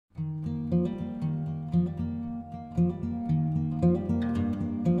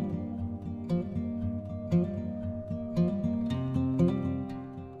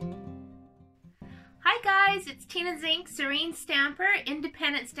is Inc., Serene Stamper,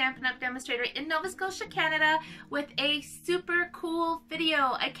 independent Stampin' Up! Demonstrator in Nova Scotia, Canada, with a super cool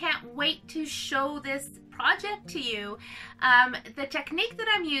video. I can't wait to show this project to you. The technique that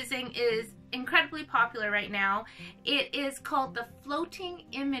I'm using is incredibly popular right now. It is called the floating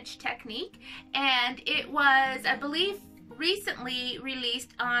image technique, and it was, I believe, recently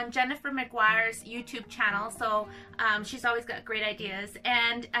released on Jennifer McGuire's YouTube channel, so she's always got great ideas,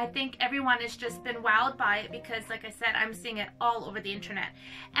 and I think everyone has just been wowed by it because, like I said, I'm seeing it all over the internet,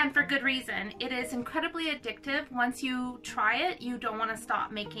 and for good reason. It is incredibly addictive. Once you try it, you don't want to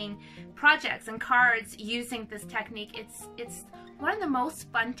stop making projects and cards using this technique. It's one of the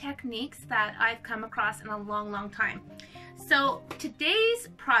most fun techniques that I've come across in a long time. So today's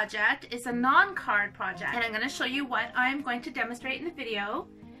project is a non-card project, and I'm going to show you what I'm going to demonstrate in the video.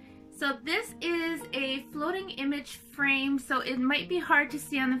 So this is a floating image frame, so it might be hard to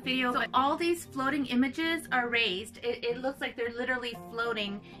see on the video, but all these floating images are raised. It looks like they're literally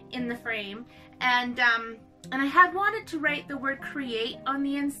floating in the frame, and I had wanted to write the word create on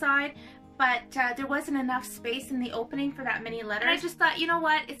the inside, but there wasn't enough space in the opening for that many letters. And I just thought, you know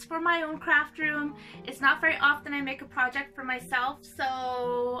what, it's for my own craft room. It's not very often I make a project for myself,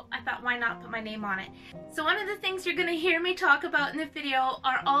 so I thought, why not put my name on it? So one of the things you're gonna hear me talk about in the video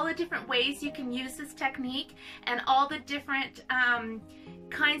are all the different ways you can use this technique and all the different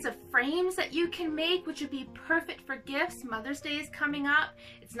kinds of frames that you can make, which would be perfect for gifts. Mother's Day is coming up.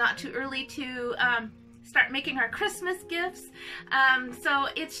 It's not too early to start making our Christmas gifts. So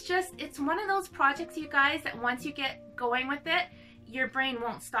it's one of those projects, you guys, that once you get going with it, your brain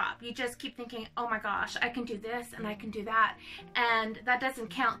won't stop. You just keep thinking, oh my gosh, I can do this and I can do that. And that doesn't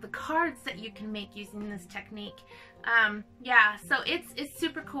count the cards that you can make using this technique. Yeah, so it's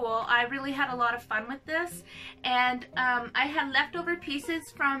super cool. I really had a lot of fun with this. And I had leftover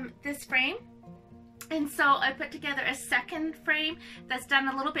pieces from this frame. And so I put together a second frame that's done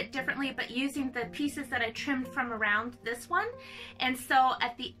a little bit differently, but using the pieces that I trimmed from around this one. And so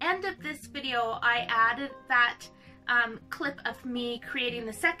at the end of this video, I added that clip of me creating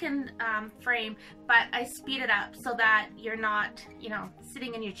the second frame, but I speed it up so that you're not, you know,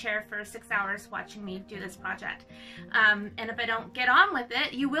 sitting in your chair for 6 hours watching me do this project. And if I don't get on with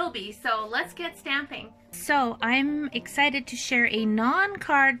it, you will be. So let's get stamping. So I'm excited to share a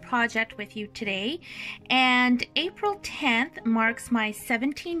non-card project with you today, and April 10th marks my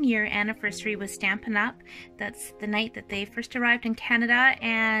 17-year anniversary with Stampin' Up. That's the night that they first arrived in Canada,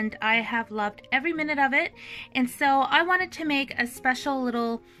 and I have loved every minute of it. And so I wanted to make a special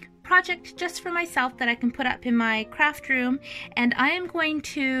little project just for myself that I can put up in my craft room, and I am going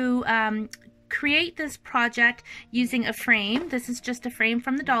to create this project using a frame. This is just a frame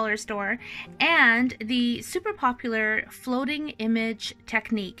from the dollar store, and the super popular floating image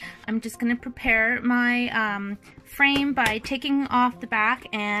technique. I'm just going to prepare my frame by taking off the back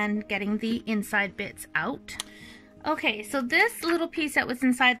and getting the inside bits out. Okay, so this little piece that was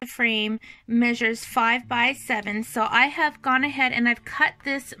inside the frame measures 5 by 7, so I have gone ahead and I've cut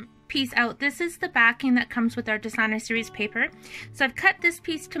this piece out. This is the backing that comes with our designer series paper. So I've cut this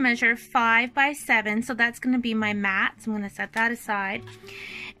piece to measure 5 by 7, so that's going to be my mat. So I'm going to set that aside.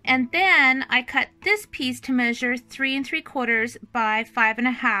 And then I cut this piece to measure 3 3/4 by 5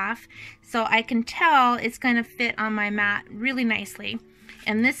 1/2, so I can tell it's going to fit on my mat really nicely.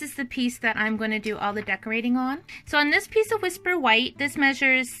 And this is the piece that I'm going to do all the decorating on. So on this piece of Whisper White, this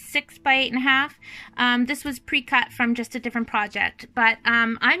measures 6 by 8 1/2. This was pre-cut from just a different project, but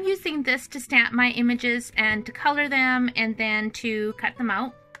I'm using this to stamp my images and to color them and then to cut them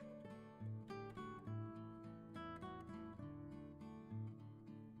out.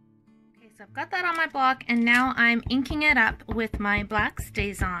 Okay, so I've got that on my block, and now I'm inking it up with my black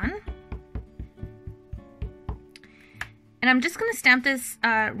StazOn. And I'm just going to stamp this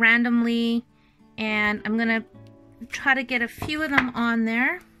randomly, and I'm going to try to get a few of them on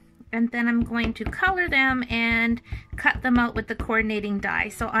there, and then I'm going to color them and cut them out with the coordinating die.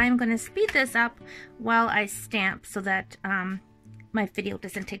 So I'm going to speed this up while I stamp so that my video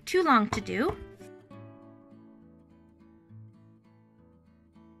doesn't take too long to do.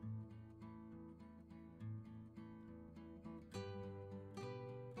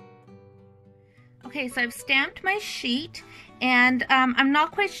 Okay, so I've stamped my sheet, and I'm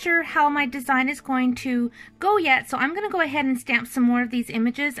not quite sure how my design is going to go yet, so I'm going to go ahead and stamp some more of these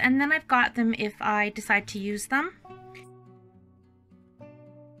images, and then I've got them if I decide to use them.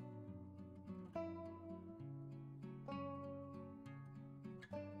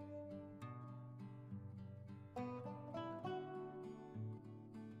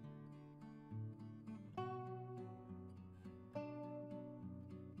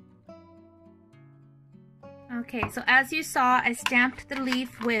 Okay, so as you saw, I stamped the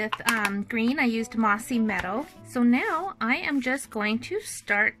leaf with green. I used Mossy Meadow. So now I am just going to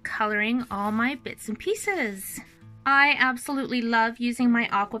start coloring all my bits and pieces. I absolutely love using my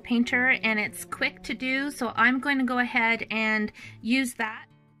aqua painter and it's quick to do, so I'm going to go ahead and use that.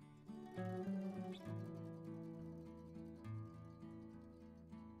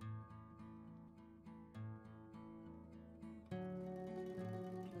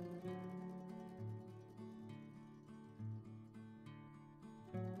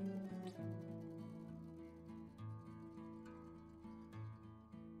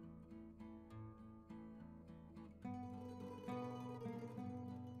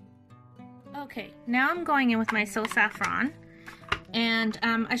 Okay, now I'm going in with my So Saffron, and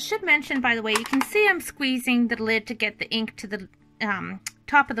I should mention, by the way, you can see I'm squeezing the lid to get the ink to the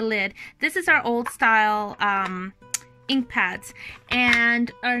top of the lid. This is our old style ink pads,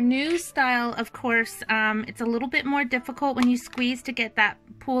 and our new style, of course, it's a little bit more difficult when you squeeze to get that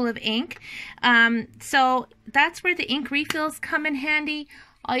pool of ink. So that's where the ink refills come in handy.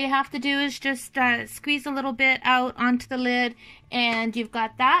 All you have to do is just squeeze a little bit out onto the lid and you've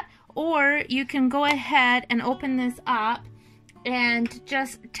got that. Or you can go ahead and open this up and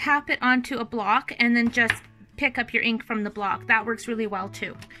just tap it onto a block and then just pick up your ink from the block. That works really well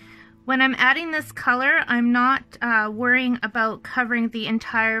too. When I'm adding this color, I'm not worrying about covering the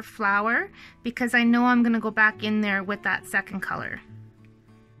entire flower because I know I'm going to go back in there with that second color.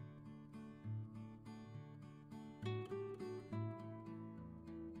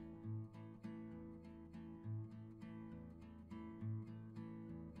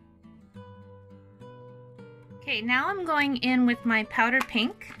 Okay, now I'm going in with my powder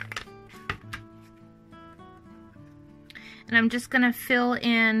pink. And I'm just going to fill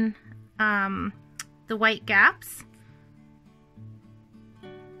in the white gaps.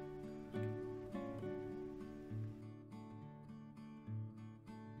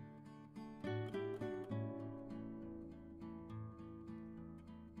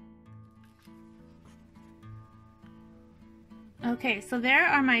 Okay, so there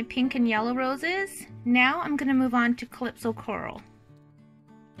are my pink and yellow roses. Now I'm going to move on to Calypso Coral.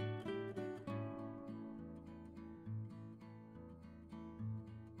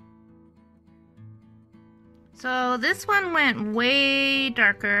 So this one went way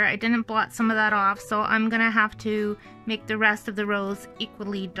darker. I didn't blot some of that off, so I'm going to have to make the rest of the rose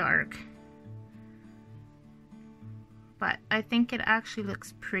equally dark. But I think it actually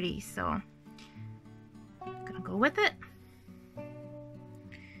looks pretty, so I'm going to go with it.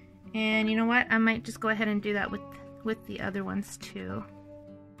 And you know what? I might just go ahead and do that with the other ones too.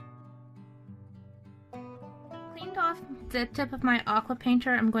 Cleaned off the tip of my aqua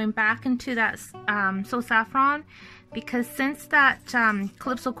painter. I'm going back into that So Saffron because since that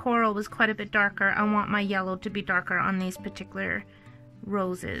Calypso Coral was quite a bit darker, I want my yellow to be darker on these particular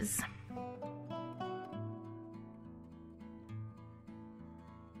roses.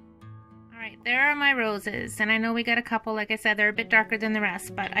 There are my roses, and I know we got a couple, like I said, they're a bit darker than the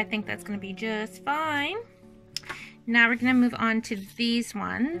rest, but I think that's going to be just fine. Now we're going to move on to these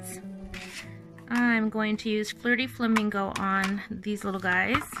ones. I'm going to use Flirty Flamingo on these little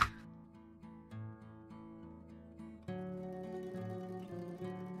guys.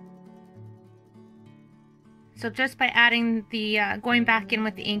 So just by adding the, going back in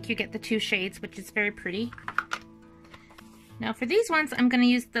with the ink, you get the two shades, which is very pretty. Now for these ones, I'm going to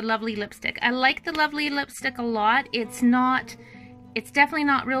use the Lovely lipstick. I like the Lovely lipstick a lot. It's definitely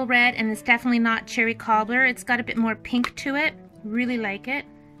not real red, and it's definitely not cherry cobbler. It's got a bit more pink to it. Really like it.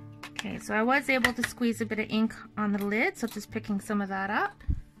 Okay, so I was able to squeeze a bit of ink on the lid, so just picking some of that up.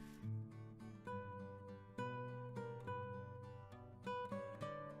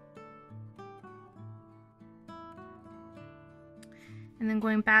 And then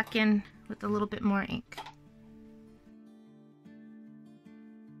going back in with a little bit more ink.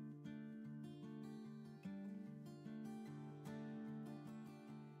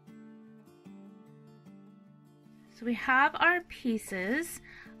 So we have our pieces.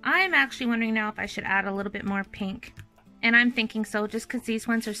 I'm actually wondering now if I should add a little bit more pink. And I'm thinking so, just because these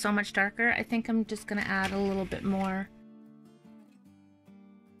ones are so much darker, I think I'm just going to add a little bit more.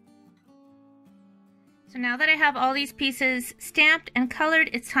 So now that I have all these pieces stamped and colored,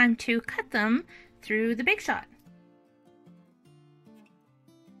 it's time to cut them through the Big Shot.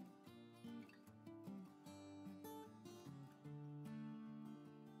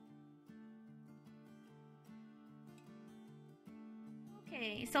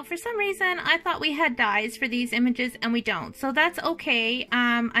 Okay, so for some reason I thought we had dies for these images and we don't, so that's okay.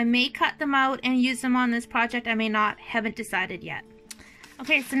 I may cut them out and use them on this project, I may not, haven't decided yet.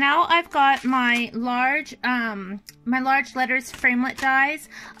 Okay, so now I've got my large letters framelit dies.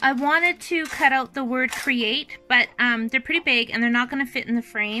 I wanted to cut out the word create, but they're pretty big and they're not going to fit in the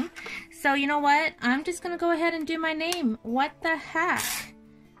frame. So you know what? I'm just going to go ahead and do my name. What the heck?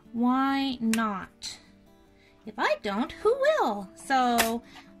 Why not? If I don't, who will? So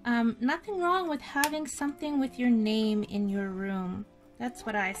nothing wrong with having something with your name in your room. That's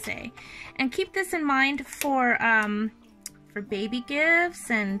what I say. And keep this in mind for baby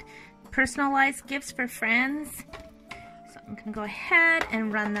gifts and personalized gifts for friends. So I'm going to go ahead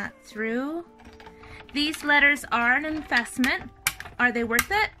and run that through. These letters are an investment. Are they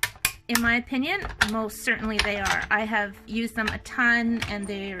worth it? In my opinion, most certainly they are. I have used them a ton and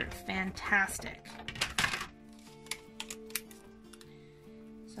they're fantastic.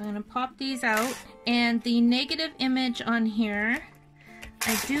 So I'm going to pop these out, and the negative image on here,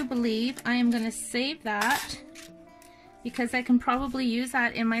 I do believe I am going to save that because I can probably use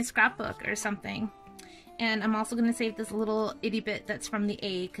that in my scrapbook or something. And I'm also going to save this little itty bit that's from the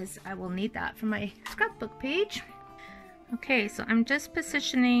A because I will need that for my scrapbook page. Okay, so I'm just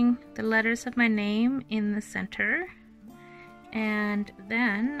positioning the letters of my name in the center, and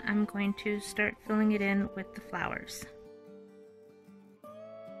then I'm going to start filling it in with the flowers.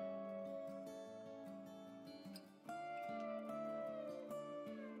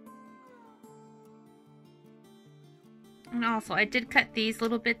 And also, I did cut these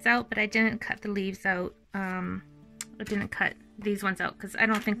little bits out, but I didn't cut the leaves out. I didn't cut these ones out because I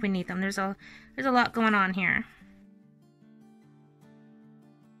don't think we need them. There's a lot going on here.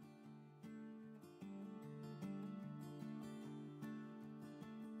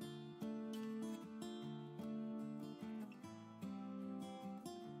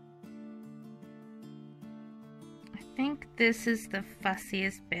 I think this is the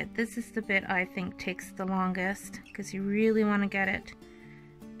fussiest bit. This is the bit I think takes the longest because you really want to get it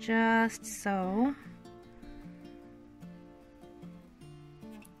just so.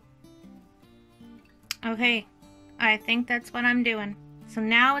 Okay, I think that's what I'm doing. So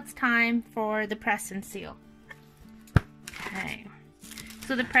now it's time for the press and seal. Okay,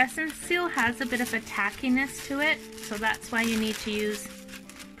 so the press and seal has a bit of a tackiness to it, so that's why you need to use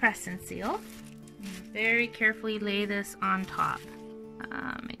press and seal. Very carefully lay this on top.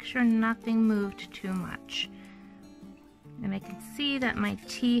 Make sure nothing moved too much. And I can see that my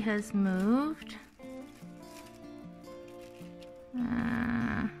T has moved.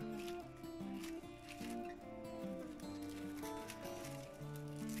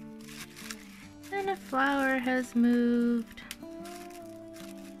 And a flower has moved.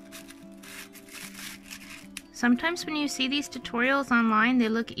 Sometimes when you see these tutorials online, they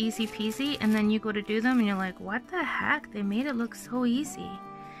look easy peasy, and then you go to do them and you're like, what the heck? They made it look so easy.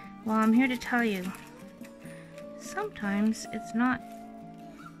 Well, I'm here to tell you, sometimes it's not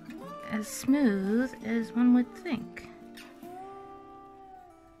as smooth as one would think.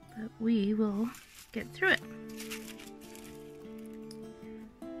 But we will get through it.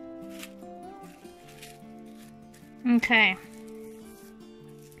 Okay.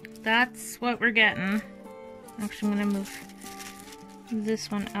 That's what we're getting. Actually, I'm going to move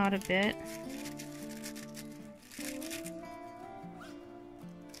this one out a bit.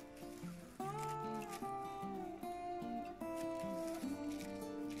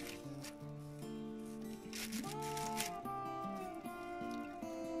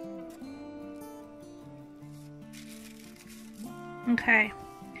 Okay.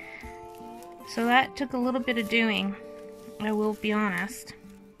 So that took a little bit of doing, I will be honest.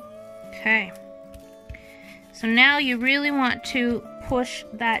 Okay. So now you really want to push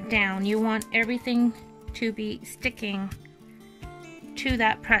that down. You want everything to be sticking to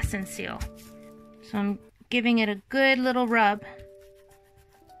that press and seal. So I'm giving it a good little rub.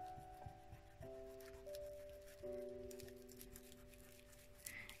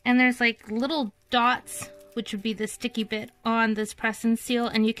 And there's like little dots, which would be the sticky bit on this press and seal,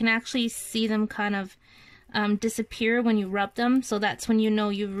 and you can actually see them kind of disappear when you rub them. So that's when you know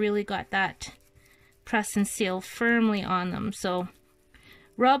you've really got that press and seal firmly on them. So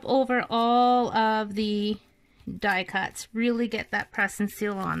rub over all of the die cuts, really get that press and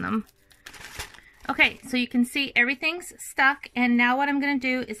seal on them. Okay, so you can see everything's stuck, and now what I'm going to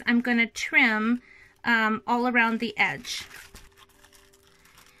do is I'm going to trim all around the edge.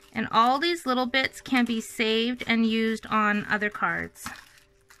 And all these little bits can be saved and used on other cards.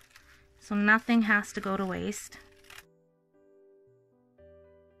 So nothing has to go to waste.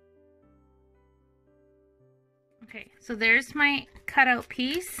 Okay, so there's my cutout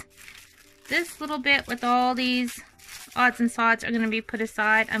piece. This little bit with all these odds and sods are going to be put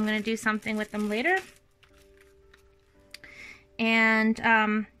aside. I'm going to do something with them later. And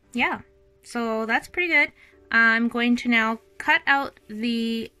yeah, so that's pretty good. I'm going to now cut out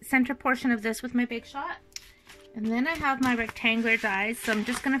the center portion of this with my Big Shot. And then I have my rectangular dies, so I'm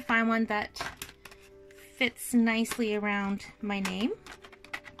just going to find one that fits nicely around my name.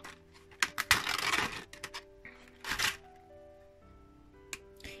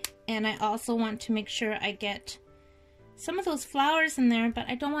 And I also want to make sure I get some of those flowers in there, but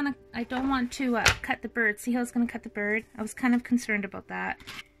I don't want to cut the bird. See how it's going to cut the bird? I was kind of concerned about that.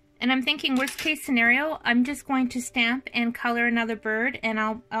 And I'm thinking worst case scenario, I'm just going to stamp and color another bird, and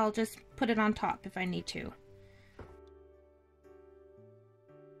I'll just put it on top if I need to.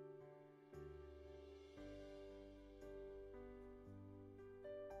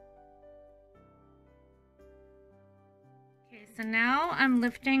 Okay, so now I'm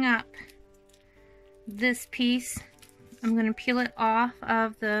lifting up this piece. I'm going to peel it off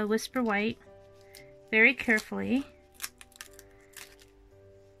of the Whisper White very carefully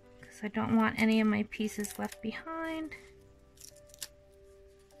because I don't want any of my pieces left behind.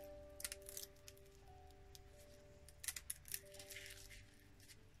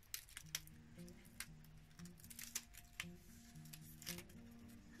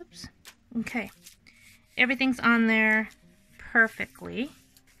 Oops. Okay. Everything's on there perfectly.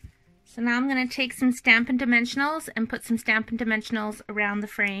 So now I'm going to take some Stampin' Dimensionals and put some Stampin' Dimensionals around the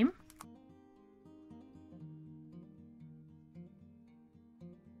frame.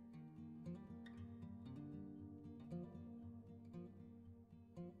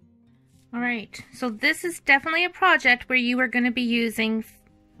 Alright, so this is definitely a project where you are going to be using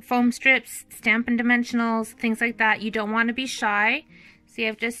foam strips, Stampin' Dimensionals, things like that. You don't want to be shy. See,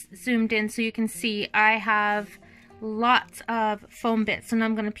 I've just zoomed in so you can see I have lots of foam bits. So now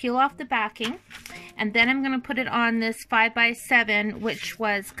I'm going to peel off the backing, and then I'm going to put it on this 5x7, which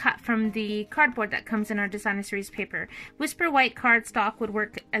was cut from the cardboard that comes in our Designer Series paper. Whisper White cardstock would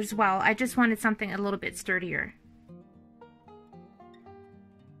work as well. I just wanted something a little bit sturdier.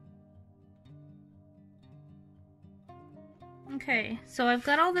 Okay, so I've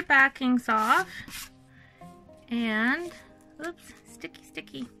got all the backings off, and oops,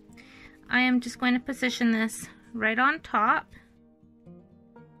 sticky. I am just going to position this right on top.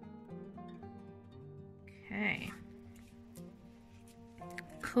 Okay.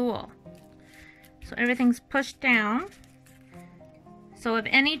 Cool. So everything's pushed down. So if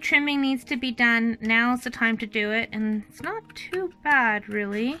any trimming needs to be done, now's the time to do it. And it's not too bad,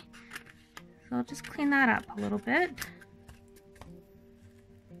 really. So I'll just clean that up a little bit.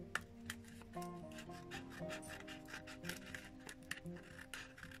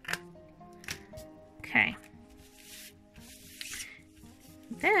 Okay.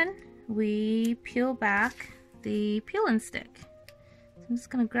 Then we peel back the peel and stick. So I'm just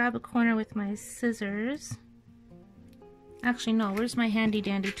going to grab a corner with my scissors. Actually, no, where's my handy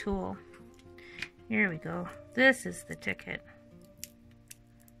dandy tool? Here we go. This is the ticket.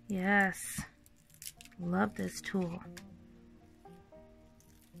 Yes. Love this tool.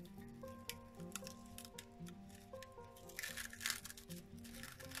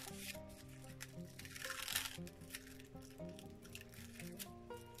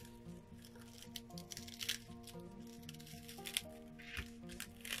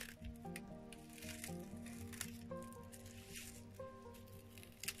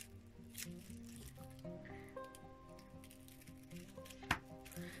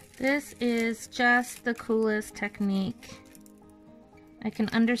 This is just the coolest technique. I can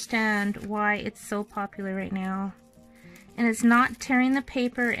understand why it's so popular right now. And it's not tearing the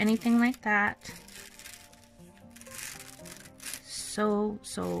paper or anything like that. So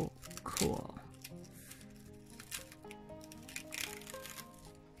cool.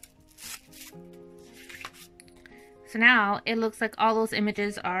 So now it looks like all those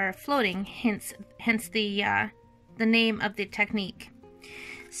images are floating, hence the name of the technique.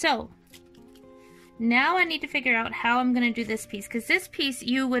 So now I need to figure out how I'm going to do this piece, because this piece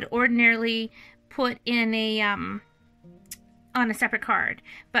you would ordinarily put in a on a separate card,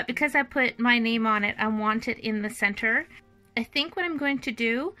 but because I put my name on it, I want it in the center. I think what I'm going to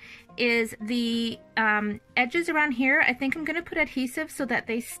do is the edges around here, I think I'm going to put adhesive so that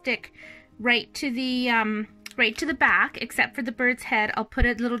they stick right to the back, except for the bird's head. I'll put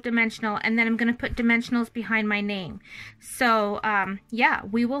a little dimensional, and then I'm going to put dimensionals behind my name. So yeah,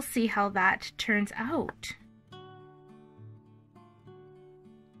 we will see how that turns out.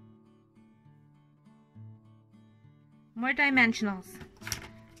 More dimensionals.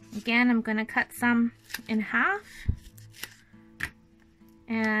 Again, I'm going to cut some in half,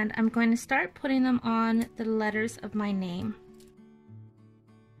 and I'm going to start putting them on the letters of my name.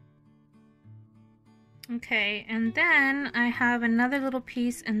 Okay, and then I have another little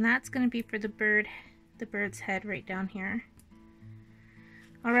piece, and that's going to be for the bird's head right down here.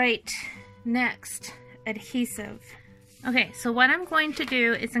 All right, next, adhesive. Okay, so what I'm going to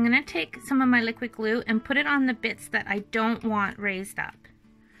do is I'm going to take some of my liquid glue and put it on the bits that I don't want raised up.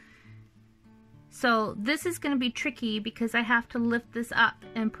 So this is going to be tricky because I have to lift this up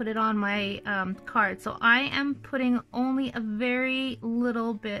and put it on my card. So I am putting only a very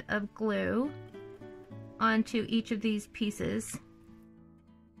little bit of glue onto each of these pieces.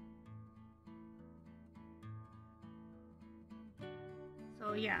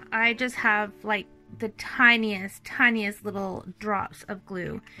 So yeah, I just have like the tiniest little drops of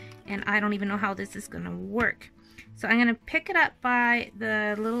glue, and I don't even know how this is going to work. So I'm going to pick it up by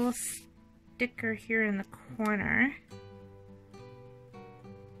the little sticker here in the corner.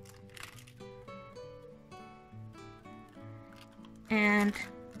 And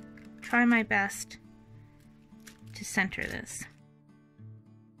try my best to center this.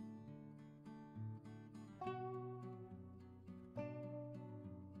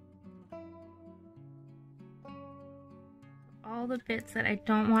 All the bits that I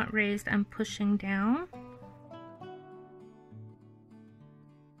don't want raised, I'm pushing down.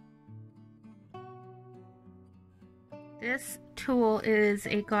 This tool is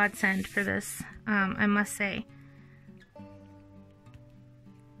a godsend for this, I must say.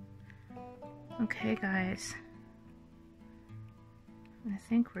 Okay, guys. I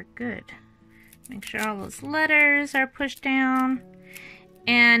think we're good. Make sure all those letters are pushed down.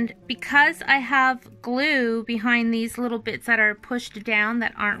 And because I have glue behind these little bits that are pushed down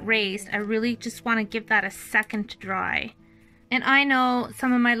that aren't raised, I really just want to give that a second to dry. And I know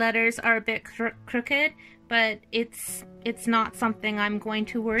some of my letters are a bit crooked, but it's not something I'm going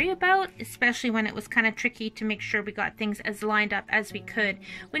to worry about, especially when it was kind of tricky to make sure we got things as lined up as we could.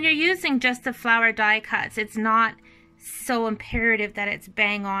 When you're using just the flower die cuts, it's not so imperative that it's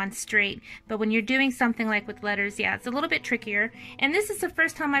bang on straight, but when you're doing something like with letters, yeah, it's a little bit trickier. And this is the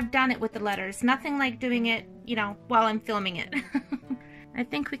first time I've done it with the letters. Nothing like doing it, you know, while I'm filming it. I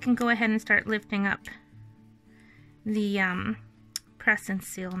think we can go ahead and start lifting up the press and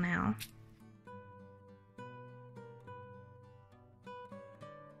seal now.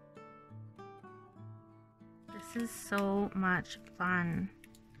 This is so much fun.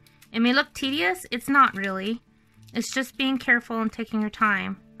 It may look tedious, it's not really. It's just being careful and taking your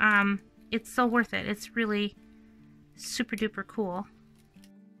time. It's so worth it. It's really super duper cool.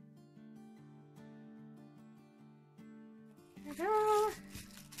 Ta-da!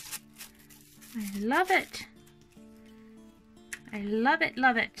 I love it. I love it,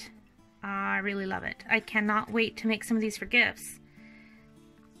 love it. I really love it. I cannot wait to make some of these for gifts.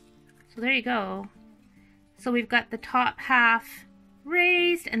 So there you go. So we've got the top half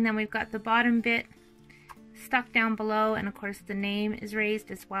raised, and then we've got the bottom bit stuck down below, and of course the name is raised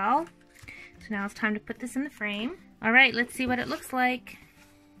as well. So now it's time to put this in the frame. Alright, let's see what it looks like.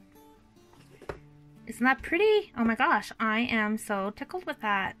 Isn't that pretty? Oh my gosh, I am so tickled with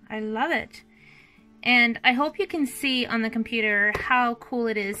that. I love it. And I hope you can see on the computer how cool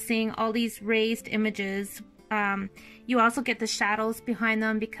it is seeing all these raised images. You also get the shadows behind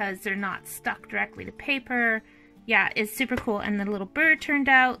them because they're not stuck directly to paper. Yeah, it's super cool. And the little bird turned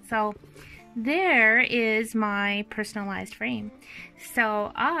out. So there is my personalized frame.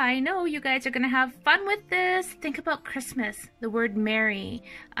 So I know you guys are going to have fun with this. Think about Christmas, the word merry,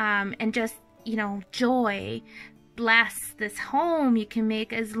 and just, you know, joy. Bless this home. You can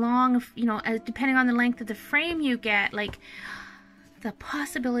make as long, you know, as depending on the length of the frame you get. Like, the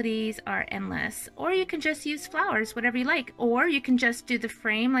possibilities are endless. Or you can just use flowers, whatever you like. Or you can just do the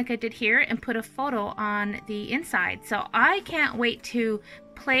frame like I did here and put a photo on the inside. So I can't wait to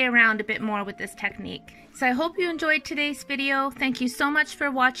play around a bit more with this technique. So I hope you enjoyed today's video. Thank you so much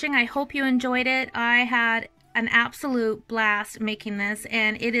for watching. I hope you enjoyed it. I had an absolute blast making this,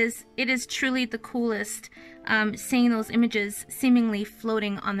 and it is truly the coolest seeing those images seemingly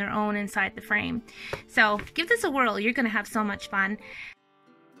floating on their own inside the frame. So give this a whirl. You're going to have so much fun.